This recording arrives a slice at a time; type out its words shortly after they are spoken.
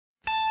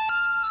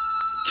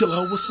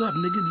Killer, what's up,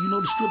 nigga? You know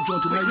the strip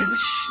joint tonight? Wait,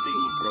 shh, nigga,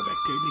 my girl back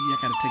there, nigga. I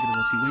gotta take her to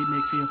go see Wayne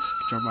exhale.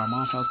 Drop by my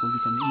mom's house, go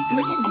get something to eat.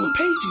 Nigga, I'm gonna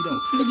page you though.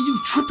 Nigga, you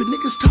tripping,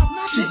 niggas top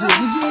notch. Nigga,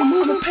 you ain't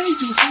moving. I'm gonna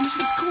page you as soon as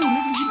it's cool,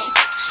 nigga. You know,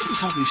 she be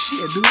talking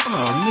shit, dude.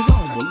 Oh, nigga,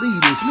 I don't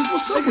believe this. Nigga,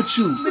 what's up with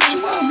you? Nigga, you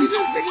want me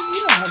to? Nigga,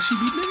 you know how she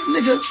be, nigga.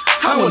 Nigga,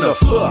 How in the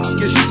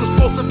fuck is you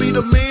supposed to be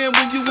the man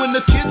when you in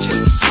the kitchen,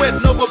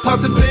 sweating over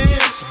pots and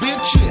pans,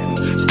 bitchin',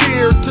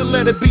 scared to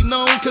let it be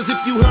known? Cause if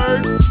you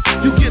heard,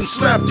 you getting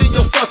slapped in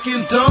your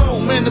fucking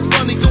dome. Man, it's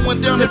funny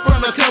going down in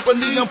front of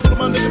company. I'm pulling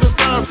my nigga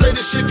aside, say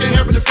this shit can't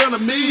happen in front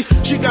of me.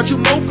 She got you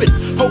moping,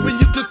 hoping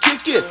you could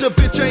kick it. The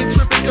bitch ain't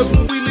tripping, cause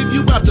when we leave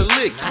you out to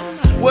lick.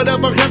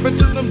 Whatever happened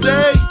to them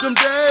days?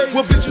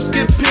 Well, bitches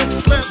get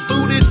pimped, slapped,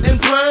 booted,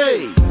 and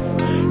played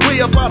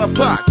way up out of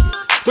pocket.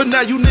 But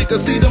now you niggas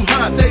see them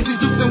hot Daisy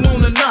Dukes and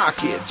wanna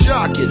knock it,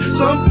 jock it,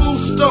 some fool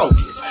stoke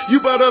it. You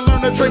better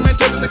learn to trade, man,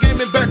 taking the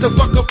game and back to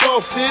fuck up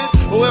off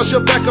it. Or else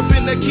you're back up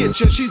in the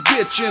kitchen, she's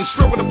bitching,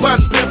 straight with a pot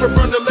and pan for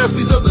burn the last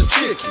piece of the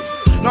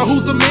chicken. Now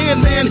who's the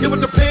man, here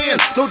with the pan?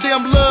 No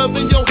damn love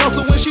in your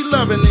hustle when she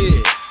loving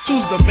it.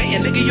 Who's the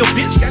man, nigga? Your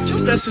bitch got your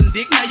nuts and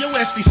dick, now your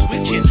ass be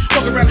switching.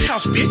 Walk around the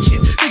house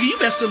bitching. Nigga, you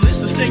best to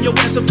listen, stand your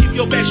ass up, keep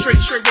your back straight,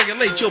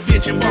 regulate your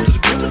bitch and walk to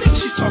the grip. But nigga,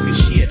 she's talking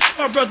shit.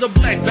 My brother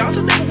Black vows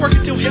to never work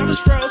until hell is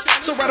froze.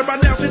 So right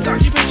about now, his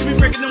occupation be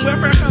breaking them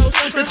welfare hoes.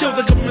 Until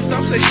the government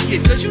stops that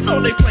shit, cause you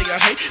know they play a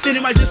hate. Then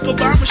they might just go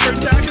buy him a shirt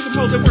and tie, cause some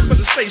hoes that work for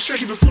the state,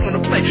 straight keeping food on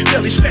the plate.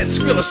 Belly's fat and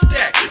skrill a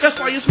stack. That's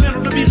why it's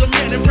mental to be the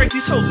man and break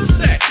these hoes a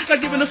sack. Not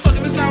giving a fuck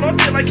if it's not all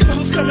day, like killer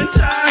hoes coming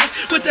tied.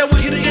 With that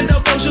one hit the end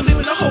elbows, you're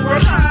leaving the whole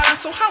world high.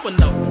 So how in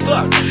the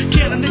fuck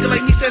can a nigga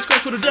like me stand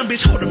scratch with a dumb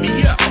bitch holding me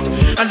up?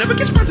 I never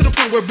get sprung to the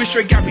point where a bitch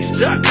straight got me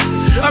stuck.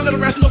 I let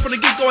her ass know from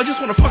the get-go, I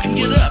just wanna fucking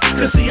get up.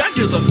 Cause see, I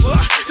gives a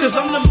fuck, cause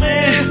I'm the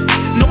man.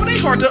 No, it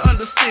ain't hard to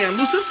understand.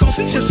 Lucid phones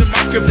and chips in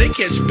my crib, they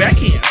catch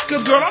backhands.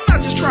 Cause girl, I'm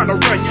not just trying to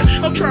run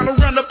ya, I'm trying to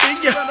run up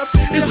in ya.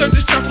 Insert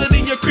this chocolate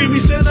in your creamy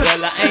center.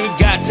 Well, I ain't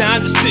got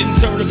time to sit and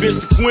turn a bitch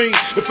to queen.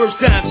 The first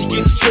time she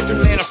get to trippin',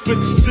 man, I split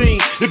the scene.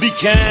 To be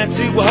kind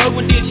to her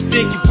when then she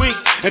think you weak.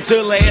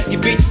 Until I ask you,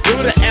 bitch,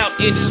 put her out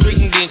in the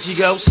street and then she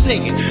go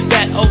singing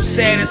that old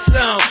sad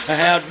song of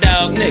how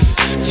dog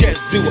niggas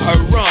just do her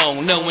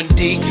wrong, knowing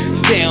deep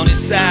down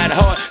inside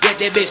her heart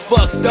that bitch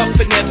fucked up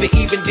and never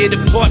even did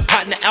a part.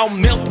 Partner, I'll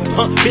melt the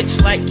punk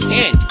bitch like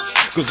candies.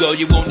 Cause all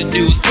you want to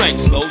do is drink,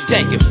 smoke,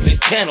 dank, and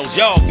flip channels.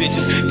 Y'all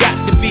bitches got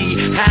to be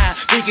high,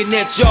 thinking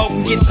that y'all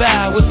can get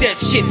by with that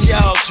shit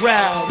y'all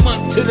try.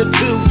 1 to the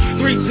 2,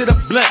 3 to the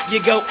blunt,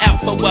 you go out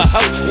for a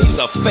hoe. He's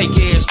a fake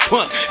ass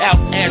punk, out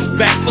ass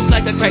backwards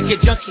like a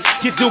crackhead junkie.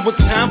 You doing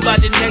time by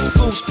the next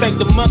fool, spank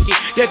the monkey.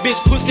 That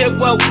bitch pussy that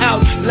woe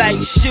out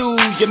like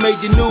shoes. You made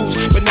the news,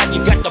 but now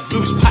you got the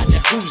blues, partner.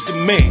 Who's the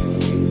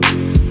man?